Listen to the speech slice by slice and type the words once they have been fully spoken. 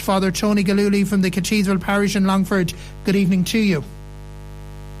Father Tony Gilhooly from the Cathedral Parish in Longford. Good evening to you.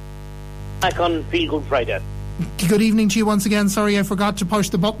 Back on Feel Good Friday. Good evening to you once again. Sorry, I forgot to push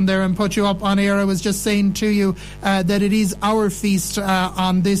the button there and put you up on air. I was just saying to you that it is our feast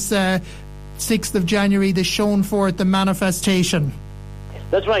on this 6th of January, the shown forth, the manifestation.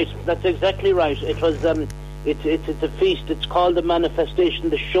 That's right. That's exactly right. It was. It's a feast. It's called the manifestation,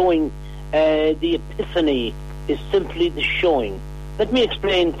 the showing. The Epiphany is simply the showing. Let me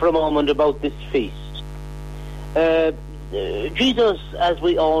explain for a moment about this feast. Jesus, as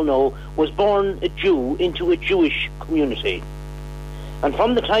we all know, was born a Jew into a Jewish community. And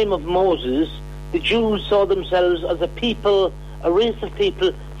from the time of Moses, the Jews saw themselves as a people, a race of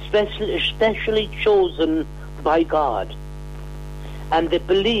people especially chosen by God. And they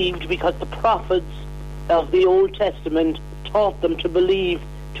believed, because the prophets of the Old Testament taught them to believe,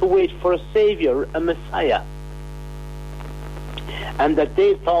 to wait for a Saviour, a Messiah. And that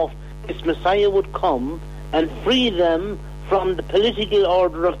they thought this Messiah would come and free them from the political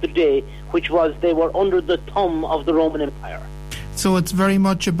order of the day, which was they were under the thumb of the Roman Empire. So it's very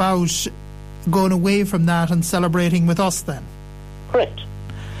much about going away from that and celebrating with us then? Correct.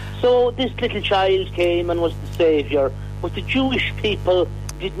 So this little child came and was the Saviour, but the Jewish people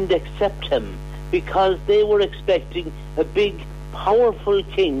didn't accept him because they were expecting a big, powerful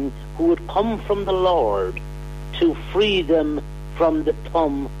king who would come from the Lord to free them from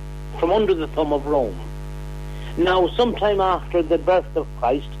under the thumb of Rome. Now, sometime after the birth of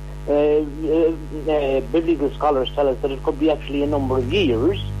Christ, biblical scholars tell us that it could be actually a number of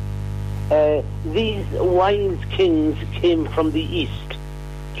years, these wise kings came from the east.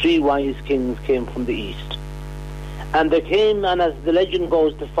 3 wise kings came from the east. And they came, and as the legend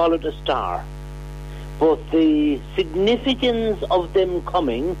goes, they followed a star. But the significance of them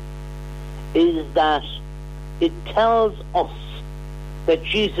coming is that it tells us that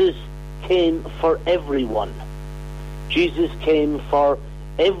Jesus came for everyone. Jesus came for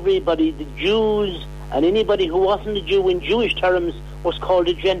everybody. The Jews and anybody who wasn't a Jew in Jewish terms was called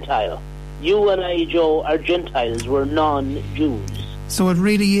a Gentile. You and I, Joe, are Gentiles. We're non-Jews. So it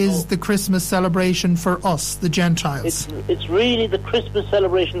really is the Christmas celebration for us, the Gentiles. It's really the Christmas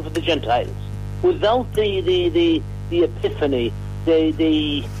celebration for the Gentiles. Without the Epiphany,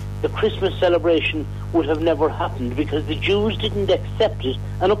 the Christmas celebration would have never happened, because the Jews didn't accept it,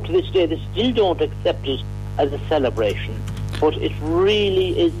 and up to this day they still don't accept it as a celebration. But it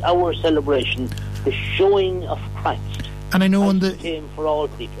really is our celebration, the showing of Christ. And I know came for all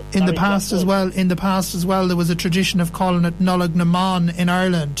people. In the past as well, there was a tradition of calling it Nullag Naman in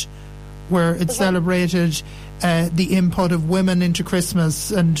Ireland, where it celebrated the input of women into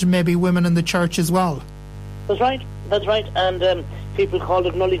Christmas, and maybe women in the church as well. That's right. And people called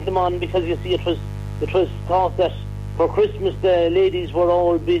it Nullag Naman because, you see, it was thought that for Christmas the ladies were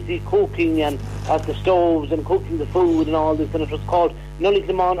all busy cooking and at the stoves and cooking the food and all this, and it was called Nullag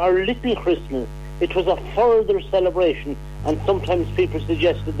Naman, or Little Christmas. It was a further celebration, and sometimes people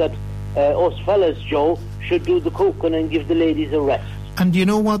suggested that us fellas, Joe, should do the cooking and give the ladies a rest. And do you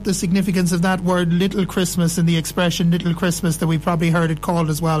know what the significance of that word Little Christmas and the expression Little Christmas that we probably heard it called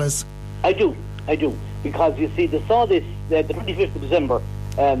as well as? I do. Because, you see, they saw this, the 25th of December,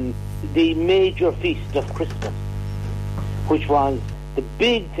 the major feast of Christmas, which was the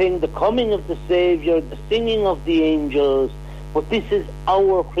big thing, the coming of the Saviour, the singing of the angels. But this is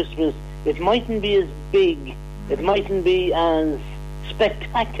our Christmas. It mightn't be as big, it mightn't be as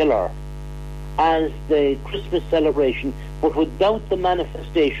spectacular as the Christmas celebration, but without the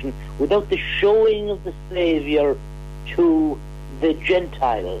manifestation, without the showing of the Saviour to the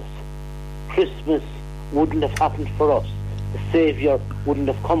Gentiles, Christmas wouldn't have happened for us. The Saviour wouldn't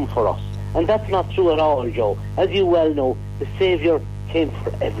have come for us. And that's not true at all, Joe. As you well know, the Saviour came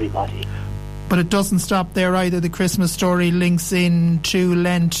for everybody. But it doesn't stop there either. The Christmas story links into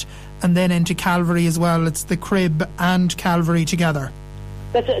Lent and then into Calvary as well. It's the crib and Calvary together.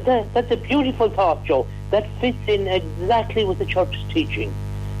 That's a beautiful thought, Joe. That fits in exactly with the Church's teaching.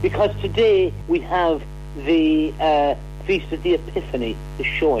 Because today we have the Feast of the Epiphany, the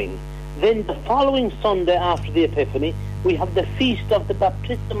showing. Then the following Sunday after the Epiphany, we have the Feast of the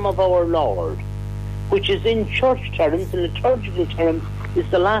Baptism of our Lord, which is in church terms, in liturgical terms, is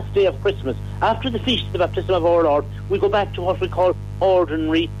the last day of Christmas. After the Feast of the Baptism of our Lord, we go back to what we call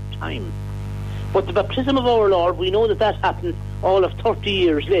ordinary time. But the Baptism of our Lord, we know that happened all of 30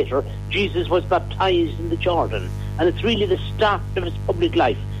 years later. Jesus was baptized in the Jordan, and it's really the start of his public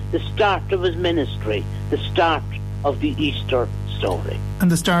life, the start of his ministry, the start of the Easter story.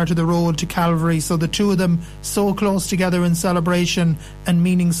 And the start of the road to Calvary. So the two of them so close together in celebration and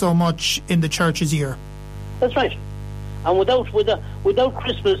meaning so much in the Church's year. That's right. And without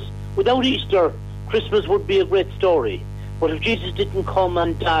Christmas, without Easter, Christmas would be a great story. But if Jesus didn't come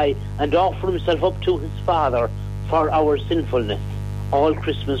and die and offer himself up to his Father for our sinfulness, all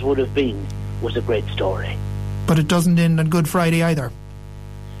Christmas would have been was a great story. But it doesn't end on Good Friday either.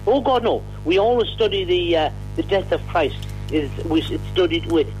 Oh God, no. We always study the death of Christ. It's studied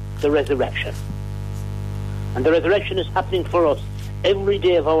with the resurrection. And the resurrection is happening for us every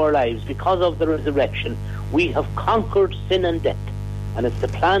day of our lives. Because of the resurrection, we have conquered sin and death. And it's the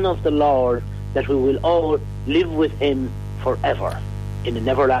plan of the Lord that we will all live with him forever in an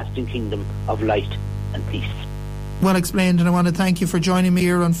everlasting kingdom of light and peace. Well explained, and I want to thank you for joining me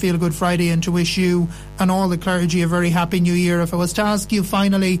here on Feel Good Friday, and to wish you and all the clergy a very happy new year. If I was to ask you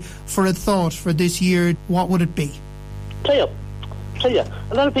finally for a thought for this year, what would it be? Tell you,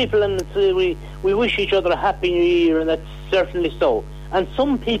 a lot of people, and we wish each other a happy new year, and that's certainly so. And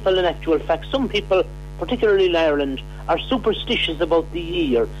some people, in actual fact, particularly in Ireland, are superstitious about the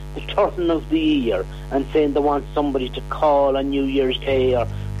year, the turn of the year, and saying they want somebody to call on New Year's Day, or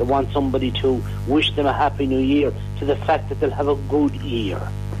they want somebody to wish them a happy new year, to the fact that they'll have a good year.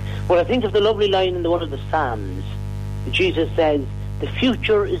 Well, I think of the lovely line in one of the Psalms. Jesus says, "The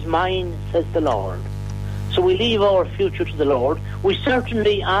future is mine, says the Lord." So we leave our future to the Lord. We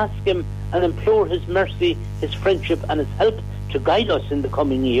certainly ask him and implore his mercy, his friendship and his help to guide us in the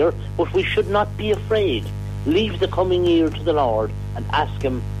coming year, but we should not be afraid. Leave the coming year to the Lord and ask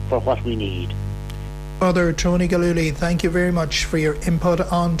him for what we need. Father Tony Gilhooly, thank you very much for your input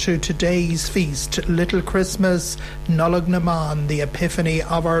on to today's feast, Little Christmas, Nollaig na Mán, the Epiphany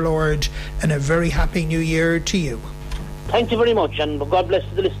of our Lord, and a very happy new year to you. Thank you very much, and God bless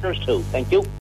the listeners too. Thank you.